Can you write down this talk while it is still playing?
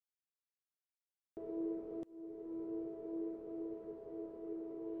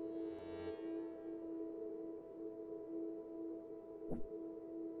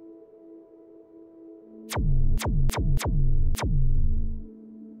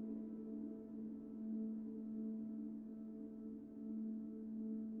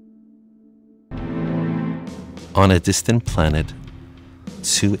On a distant planet,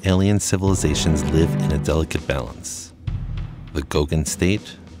 two alien civilizations live in a delicate balance: the Gogan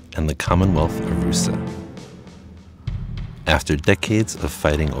State and the Commonwealth of Rusa. After decades of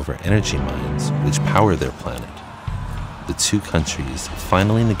fighting over energy mines which power their planet, the two countries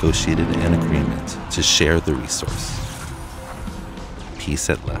finally negotiated an agreement to share the resource. Peace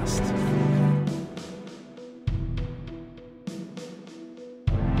at last.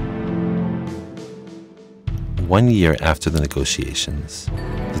 One year after the negotiations,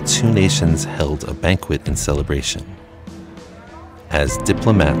 the two nations held a banquet in celebration. As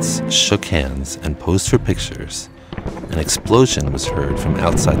diplomats shook hands and posed for pictures, an explosion was heard from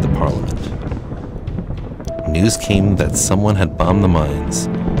outside the parliament. News came that someone had bombed the mines,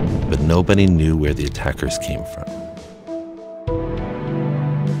 but nobody knew where the attackers came from.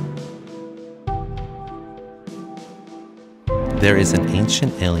 There is an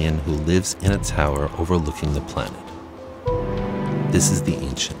ancient alien who lives in a tower overlooking the planet. This is the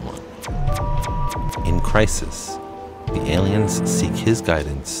Ancient One. In crisis, the aliens seek his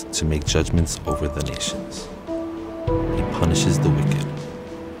guidance to make judgments over the nations. He punishes the wicked.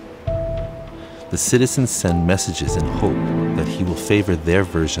 The citizens send messages in hope that he will favor their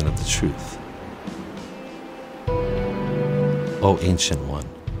version of the truth. O Ancient One,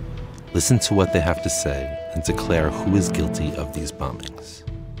 listen to what they have to say and declare who is guilty of these bombings.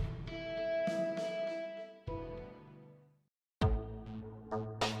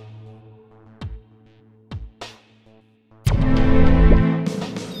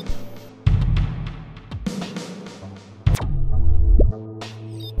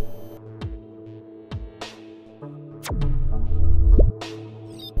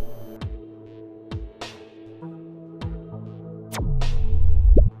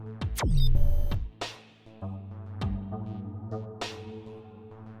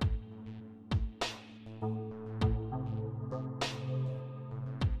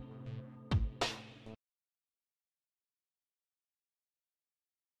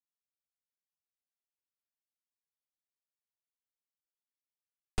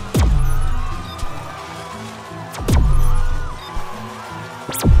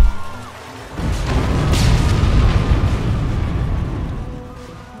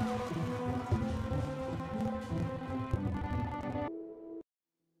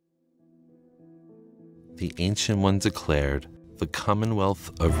 The Ancient One declared the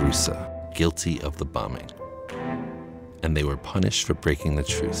Commonwealth of Rusa guilty of the bombing, and they were punished for breaking the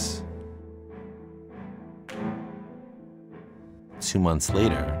truce. 2 months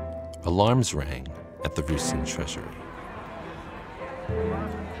later, alarms rang at the Rusan treasury.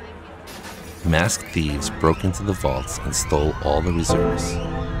 Masked thieves broke into the vaults and stole all the reserves.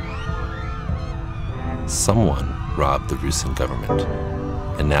 Someone robbed the Rusan government,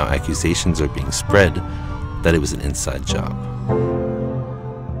 and now accusations are being spread that it was an inside job.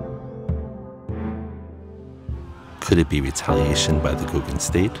 Could it be retaliation by the Gogan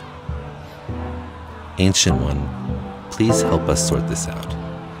State? Ancient One, please help us sort this out.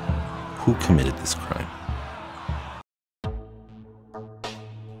 Who committed this crime?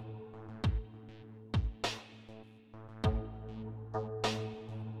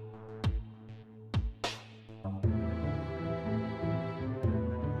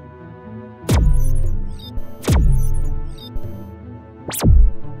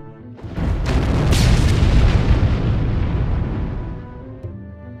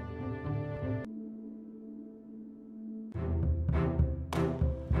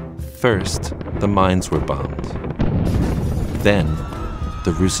 First, the mines were bombed. Then,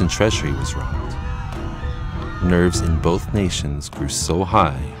 the Rusan treasury was robbed. Nerves in both nations grew so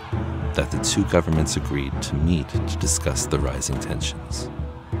high that the two governments agreed to meet to discuss the rising tensions.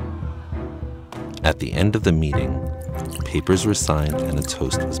 At the end of the meeting, papers were signed and a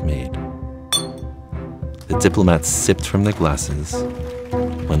toast was made. The diplomats sipped from their glasses.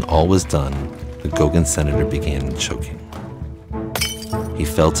 When all was done, the Gogan senator began choking. He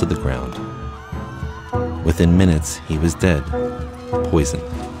fell to the ground. Within minutes, he was dead, poisoned.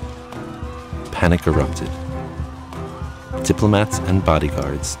 Panic erupted. Diplomats and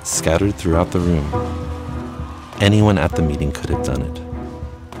bodyguards scattered throughout the room. Anyone at the meeting could have done it.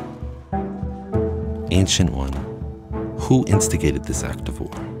 Ancient One, who instigated this act of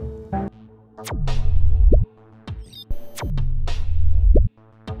war?